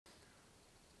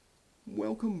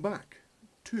Welcome back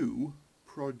to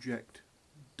Project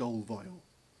Dullvile.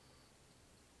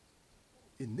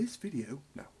 In this video,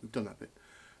 now we've done that bit,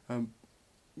 I'm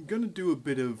going to do a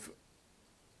bit of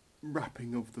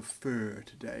wrapping of the fur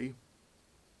today.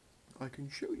 I can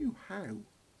show you how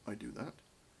I do that.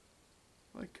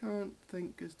 I can't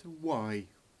think as to why.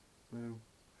 No.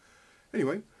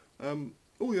 Anyway,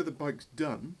 all the other bike's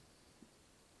done.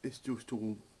 It's just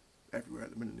all everywhere at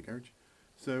the minute in the garage.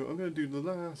 So I'm going to do the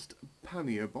last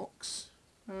pannier box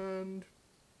and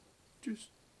just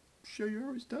show you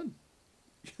how it's done,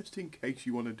 just in case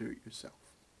you want to do it yourself.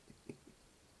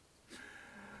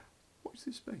 Watch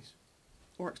this space,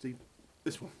 or actually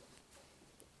this one.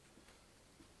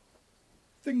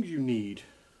 Things you need: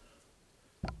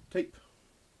 tape,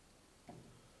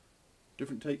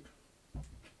 different tape,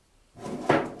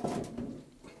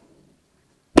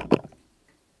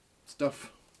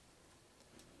 stuff,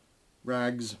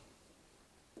 rags,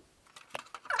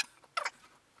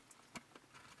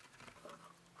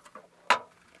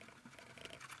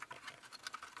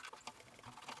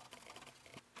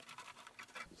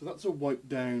 so that's all wiped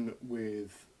down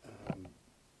with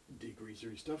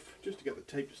degreasery stuff, just to get the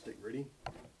tape to stick really.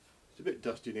 It's a bit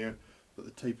dusty in here, but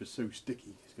the tape is so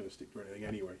sticky it's going to stick to anything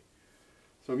anyway.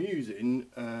 So I'm using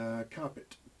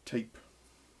carpet tape,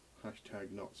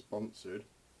 hashtag not sponsored.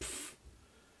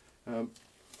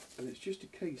 And it's just a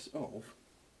case of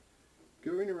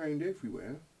going around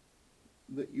everywhere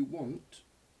that you want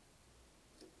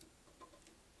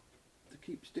to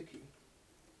keep sticking.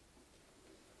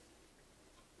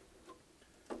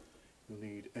 You'll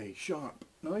need a sharp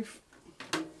knife,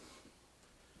 and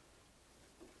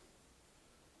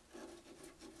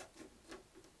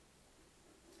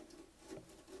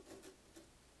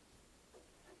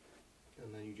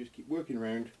then you just keep working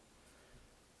around,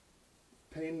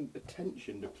 paying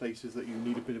attention to places that you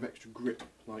need a bit of extra grip,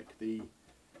 like the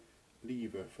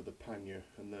lever for the pannier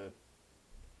and the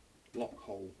lock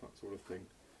hole, that sort of thing.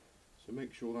 So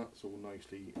make sure that's all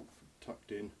nicely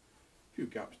tucked in. A few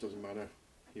gaps, doesn't matter,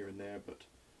 here and there, but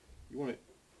you want it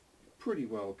pretty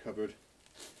well covered,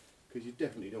 because you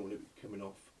definitely don't want it coming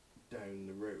off down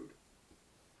the road.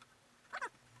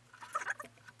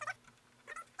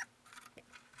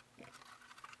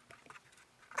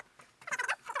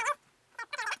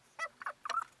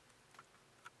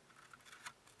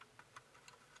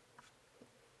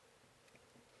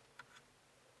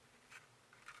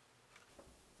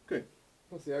 Okay,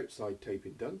 that's the outside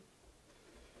taping done.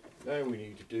 Now we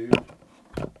need to do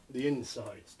the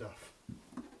inside stuff,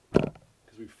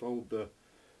 because we fold the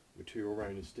material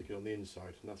around and stick it on the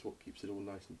inside, and that's what keeps it all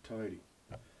nice and tidy.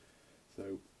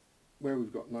 So where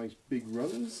we've got nice big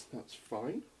runs, that's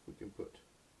fine. We can put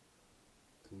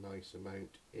a nice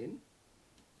amount in.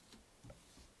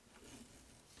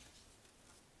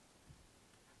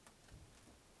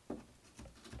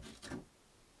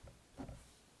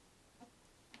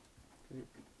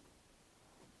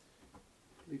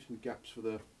 Leave some gaps for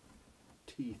the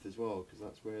teeth as well, because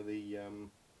that's where the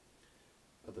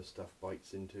other stuff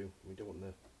bites into. We don't want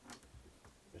the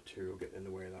material getting in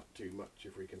the way of that too much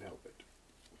if we can help it.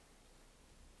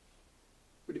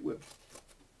 But it will.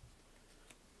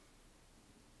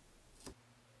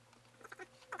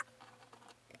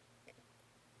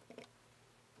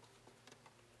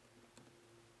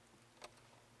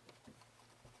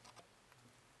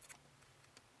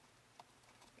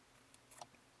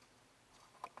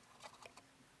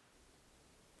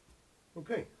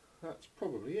 Okay, that's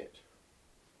probably it.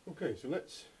 Okay, so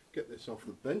let's get this off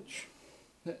the bench.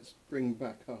 Let's bring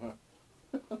back our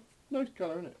nice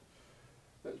colour, isn't it?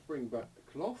 Let's bring back the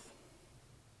cloth.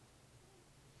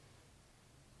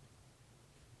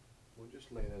 We'll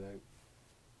just lay that out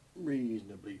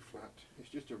reasonably flat. It's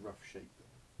just a rough shape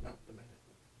at the minute.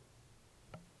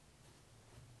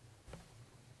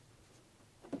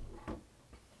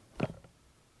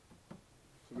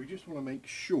 So we just want to make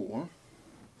sure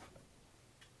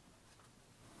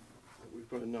we've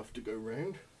got enough to go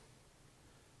round.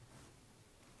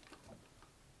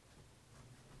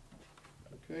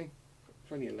 Okay,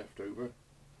 plenty of left over.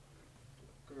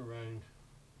 Go around,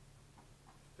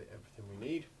 fit everything we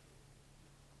need.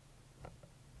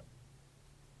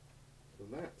 So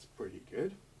that's pretty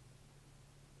good.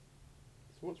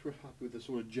 So once we're happy with the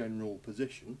sort of general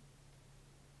position,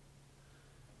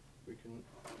 we can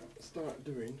start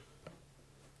doing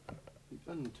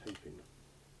the untaping.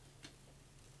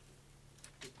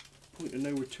 Point of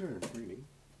no return, really.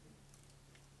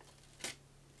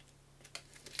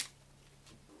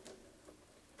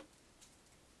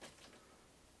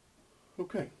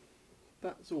 Okay,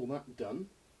 that's all that done.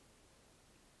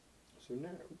 So now,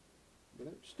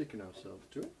 without sticking ourselves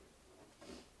to it,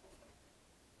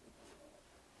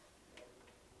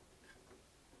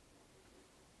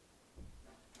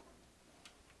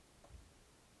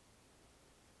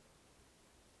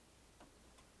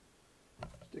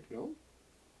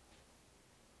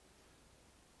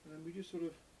 just sort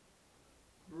of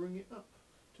bring it up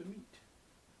to meet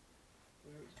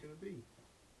where it's going to be.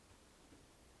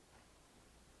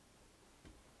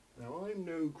 Now I'm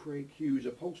no Craig Hughes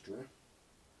upholsterer,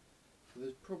 so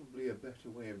there's probably a better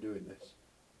way of doing this.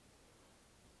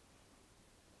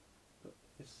 But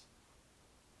this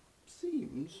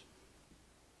seems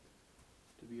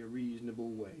to be a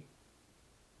reasonable way.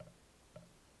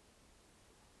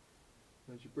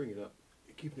 As you bring it up,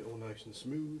 you're keeping it all nice and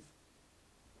smooth,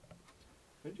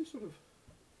 and just sort of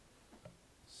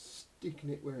sticking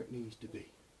it where it needs to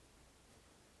be.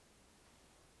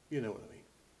 You know what I mean.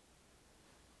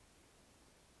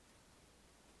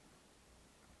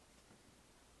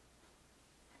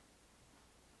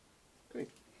 Okay.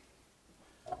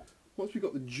 Once we've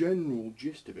got the general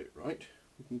gist of it right,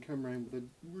 we can come around with a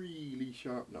really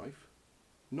sharp knife,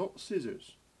 not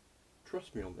scissors.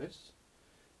 Trust me on this.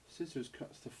 Scissors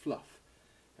cuts the fluff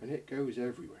and it goes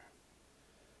everywhere.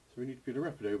 So we need to be able to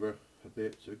wrap it over a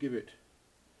bit, so give it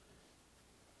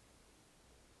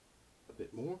a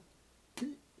bit more.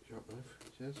 Sharp knife,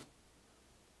 it says.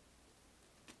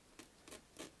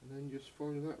 And then just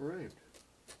follow that around.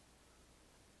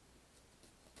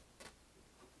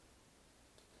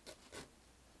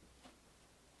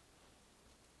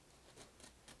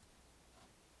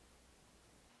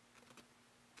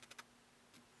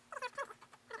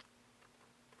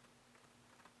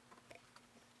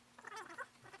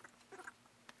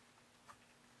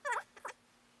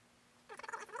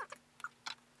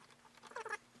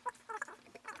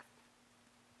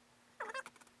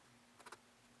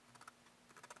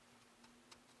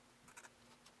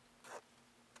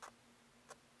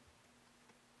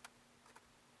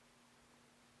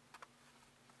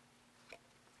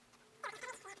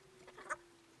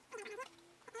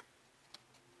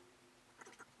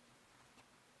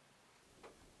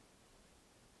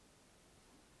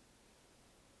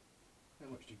 How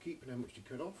much do you keep and how much do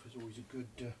you cut off is always a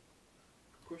good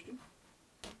question.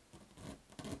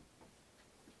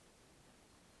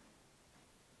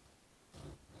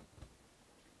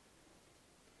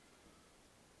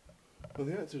 Well,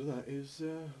 the answer to that is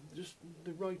just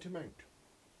the right amount.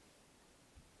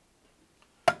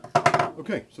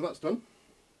 Okay, so that's done.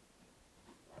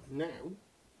 Now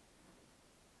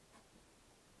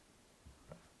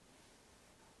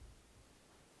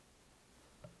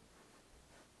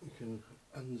we can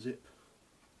unzip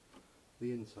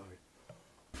the inside.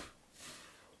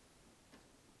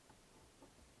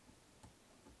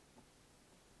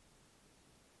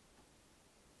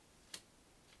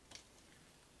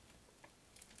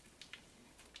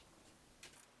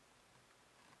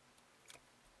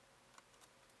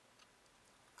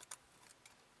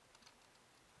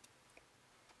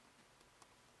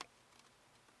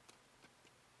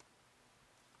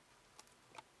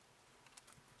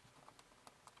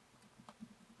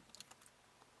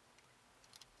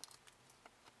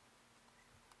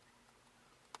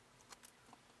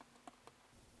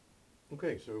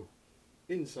 Okay, so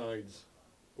inside's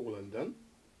all undone.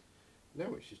 Now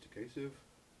it's just a case of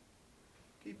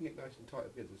keeping it nice and tight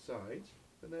up against the sides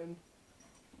and then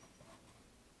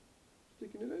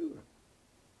sticking it over.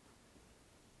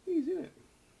 Easy, isn't it?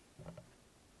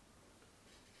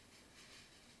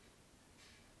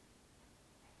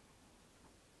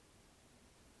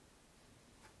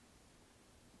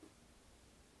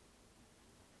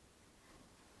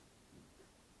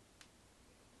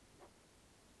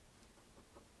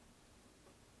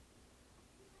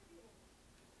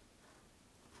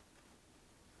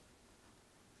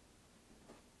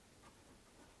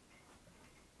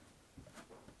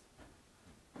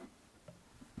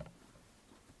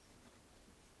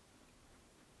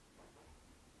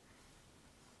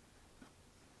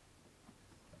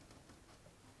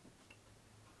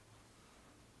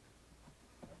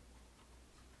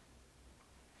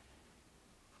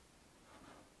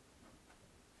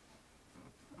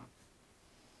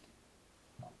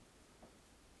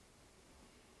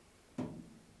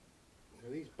 Now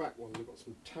these back ones have got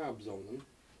some tabs on them,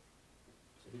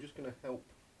 so I'm just going to help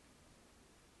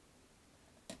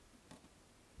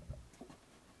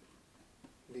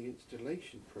the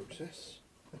installation process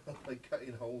by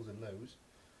cutting holes in those.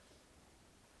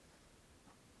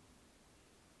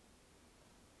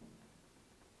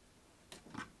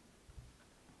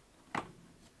 But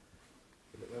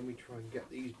when we try and get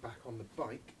these back on the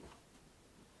bike,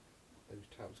 those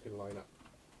tabs can line up.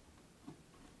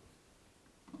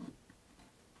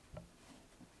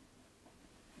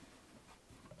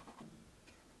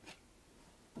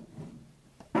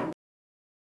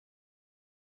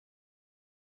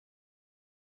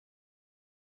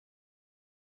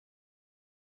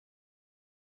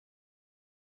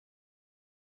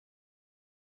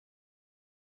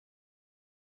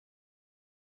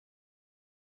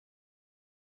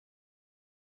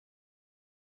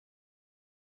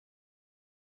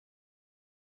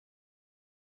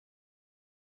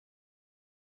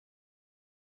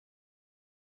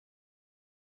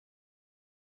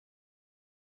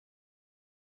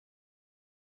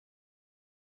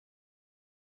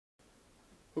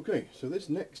 Okay, so this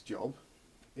next job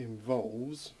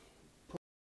involves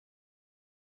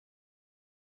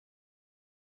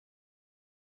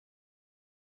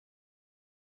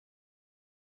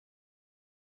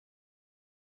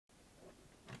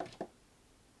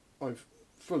I've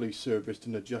fully serviced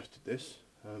and adjusted this.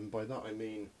 By that I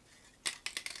mean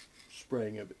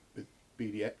spraying it with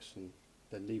BDX and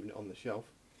then leaving it on the shelf.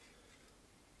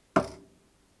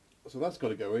 So that's got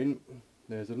to go in.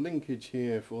 There's a linkage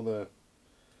here for the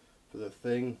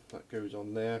thing that goes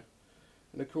on there,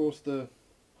 and of course the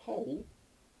hole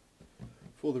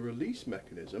for the release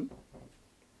mechanism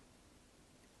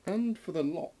and for the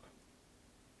lock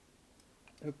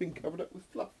have been covered up with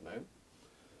fluff now.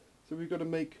 So we've got to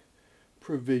make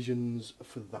provisions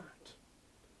for that.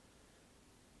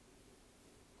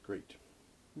 Great.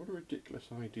 What a ridiculous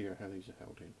idea how these are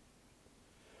held in.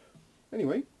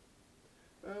 Anyway,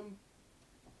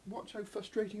 watch how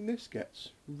frustrating this gets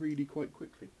really quite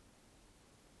quickly.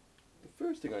 The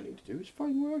first thing I need to do is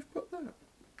find where I've put that.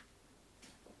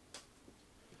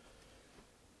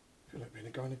 I feel like being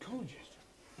a gynecologist.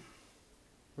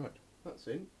 Right, that's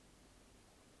in.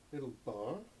 Little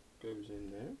bar goes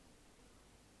in there.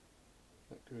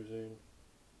 That goes in.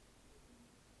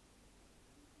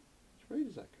 Which way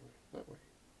does that go in? That way.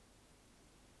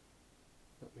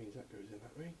 That means that goes in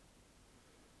that way.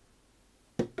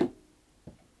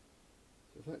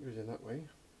 So if that goes in that way,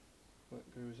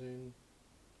 that goes in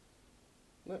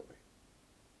that way.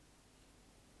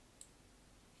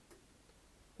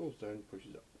 Pulls down,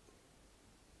 pushes up.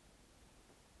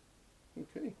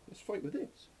 Okay, let's fight with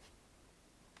this.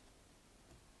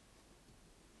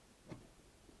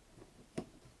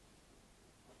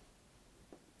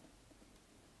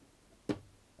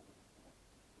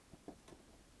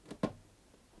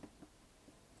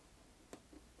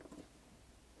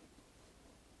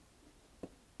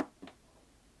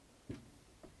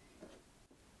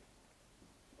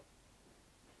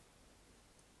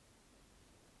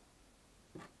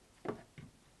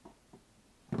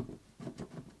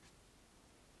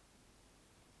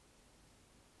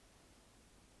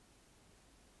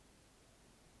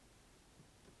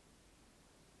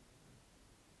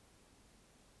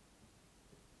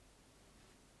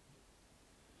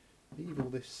 Leave all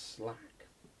this slack,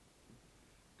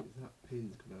 because that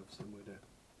pin's going to have somewhere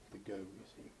to go, you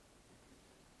see.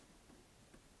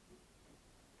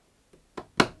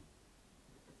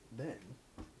 Then,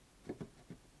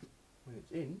 when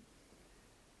it's in,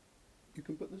 you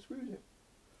can put the screws in.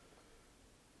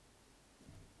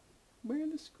 Where are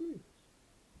the screws?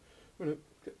 Oh no,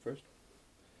 clip first.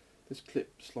 This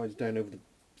clip slides down over the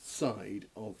side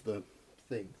of the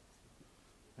thing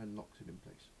and locks it in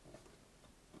place.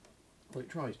 Well, it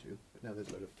tries to, but now there's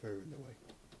a load of fur in the way.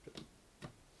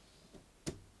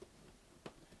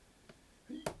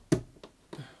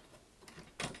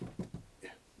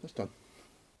 Yeah, that's done.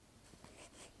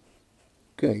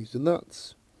 Okay, so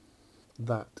that's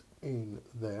that in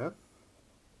there.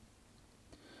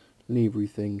 Levery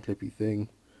thing, clippy thing.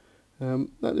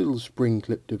 That little spring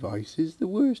clip device is the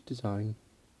worst design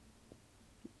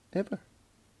ever.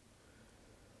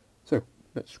 So,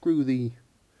 let's screw the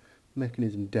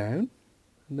mechanism down.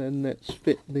 And then let's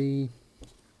fit the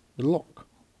lock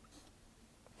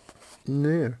in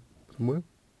there somewhere.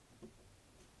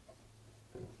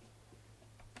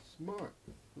 Smart.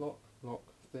 Lock,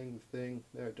 thing.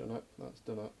 There, done up. That's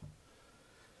done up.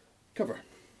 Cover.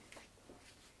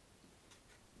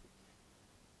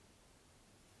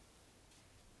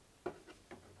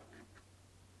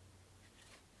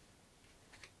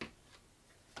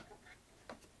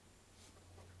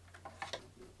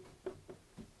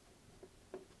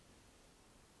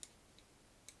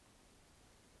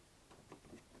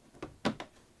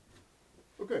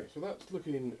 Okay, so that's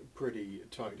looking pretty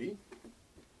tidy.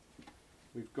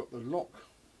 We've got the lock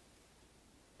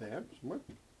there somewhere.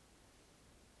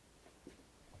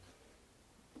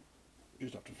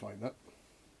 Just have to find that.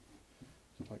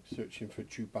 It's like searching for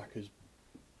Chewbacca's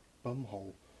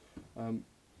bumhole.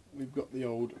 We've got the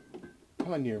old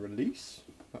pannier release.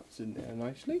 That's in there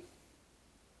nicely.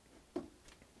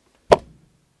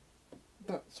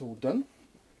 That's all done.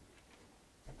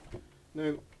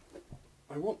 Now,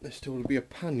 I want this tool to be a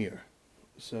pannier,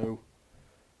 so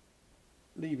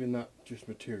leaving that just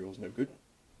material is no good.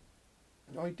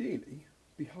 Ideally,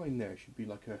 behind there should be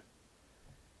like a,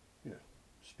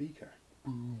 speaker.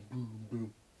 Boom, boom,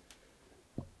 boom.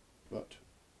 But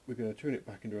we're going to turn it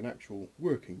back into an actual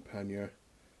working pannier,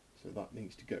 so that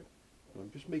needs to go. And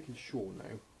I'm just making sure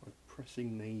now I'm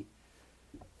pressing the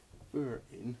fur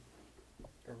in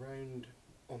around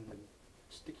on the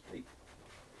sticky tape,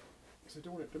 because I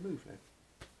don't want it to move now.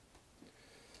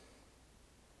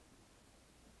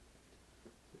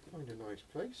 Find a nice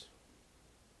place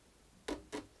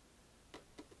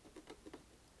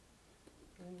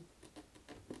and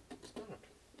start.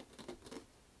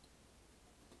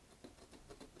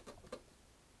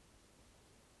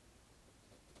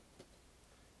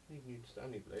 You can use a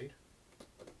Stanley blade.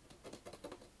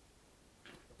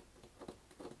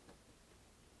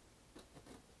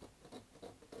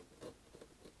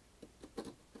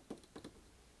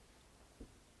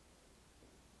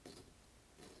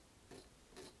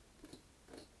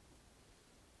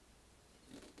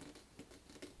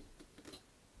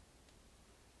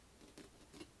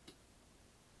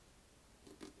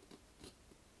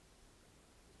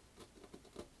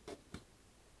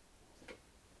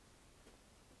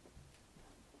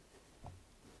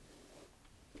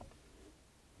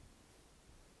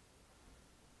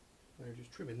 Now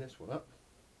just trimming this one up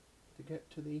to get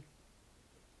to the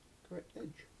correct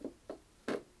edge.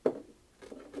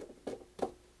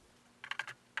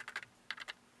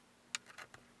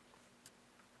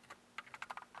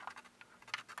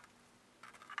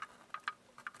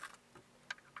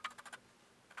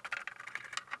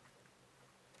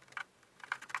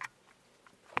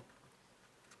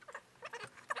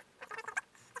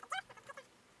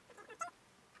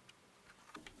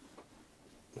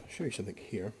 I'll show you something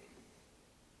here.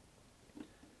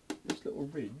 This little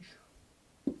ridge,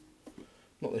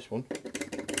 not this one,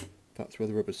 that's where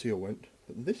the rubber seal went,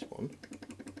 but this one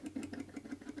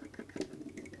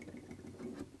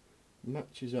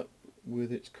matches up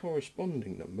with its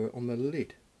corresponding number on the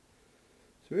lid.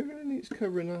 So if it needs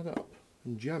covering that up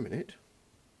and jamming it,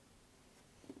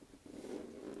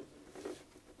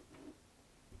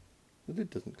 the lid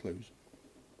doesn't close.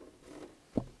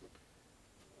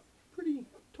 Pretty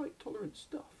tight tolerance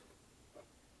stuff.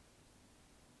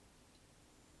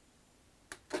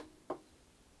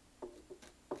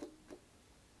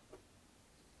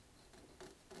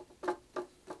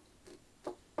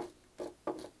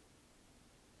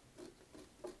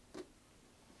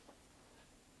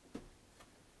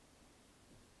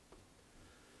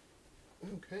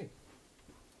 Okay,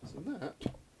 so that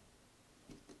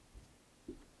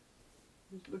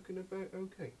is looking about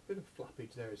okay. Bit of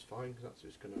flappage there is fine because that's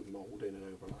just going to mould in and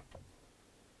overlap.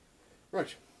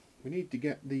 Right, we need to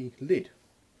get the lid.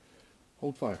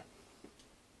 Hold fire.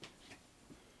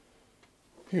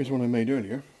 Here's one I made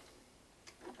earlier.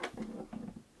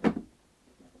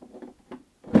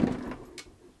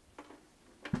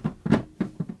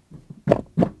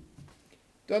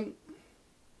 Done.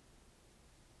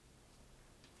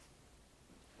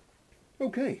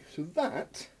 Okay, so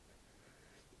that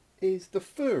is the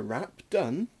fur wrap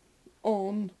done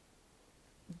on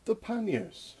the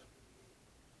panniers.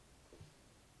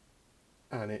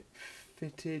 And it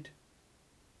fitted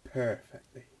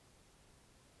perfectly.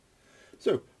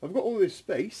 So, I've got all this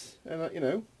space, and you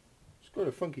know, it's got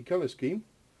a funky colour scheme.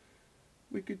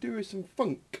 We could do with some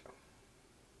funk.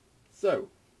 So,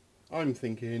 I'm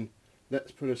thinking,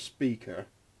 let's put a speaker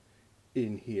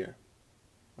in here.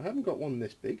 I haven't got one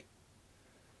this big.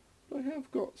 I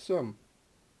have got some.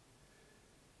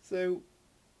 So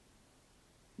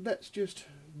let's just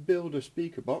build a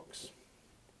speaker box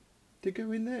to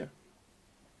go in there.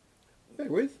 Bear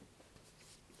with.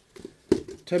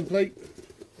 Template,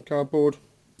 cardboard,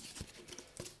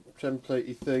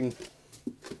 templatey thing,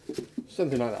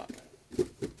 something like that.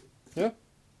 Yeah?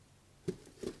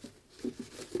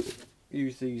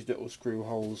 Use these little screw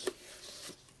holes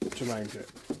to mount it.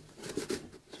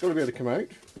 It's got to be able to come out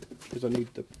because I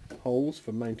need the holes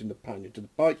for mounting the pannier to the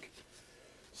bike.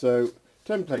 So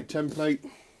template,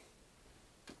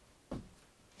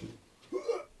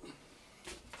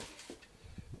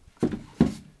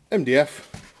 MDF.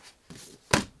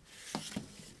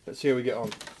 Let's see how we get on.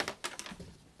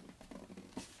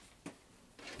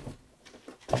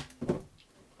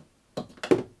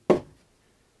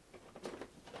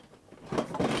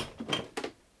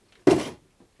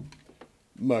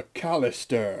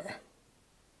 McAllister.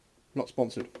 Not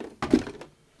sponsored.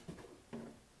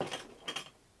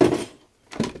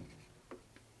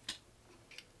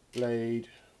 Blade.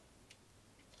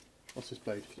 What's this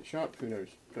blade? Is it sharp? Who knows?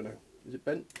 Don't know. Is it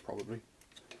bent? Probably.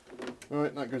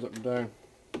 Alright, that goes up and down.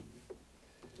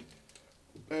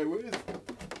 Bear with.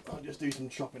 I'll just do some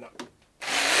chopping up.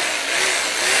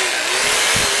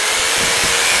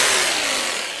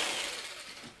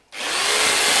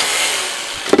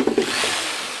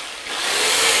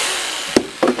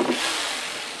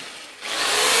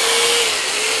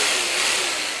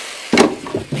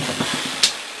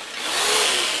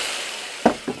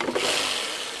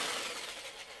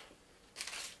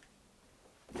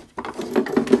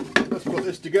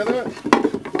 Together,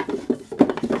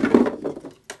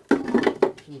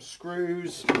 some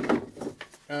screws.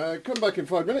 Come back in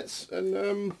 5 minutes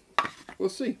and we'll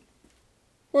see.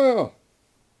 Well,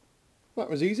 that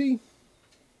was easy.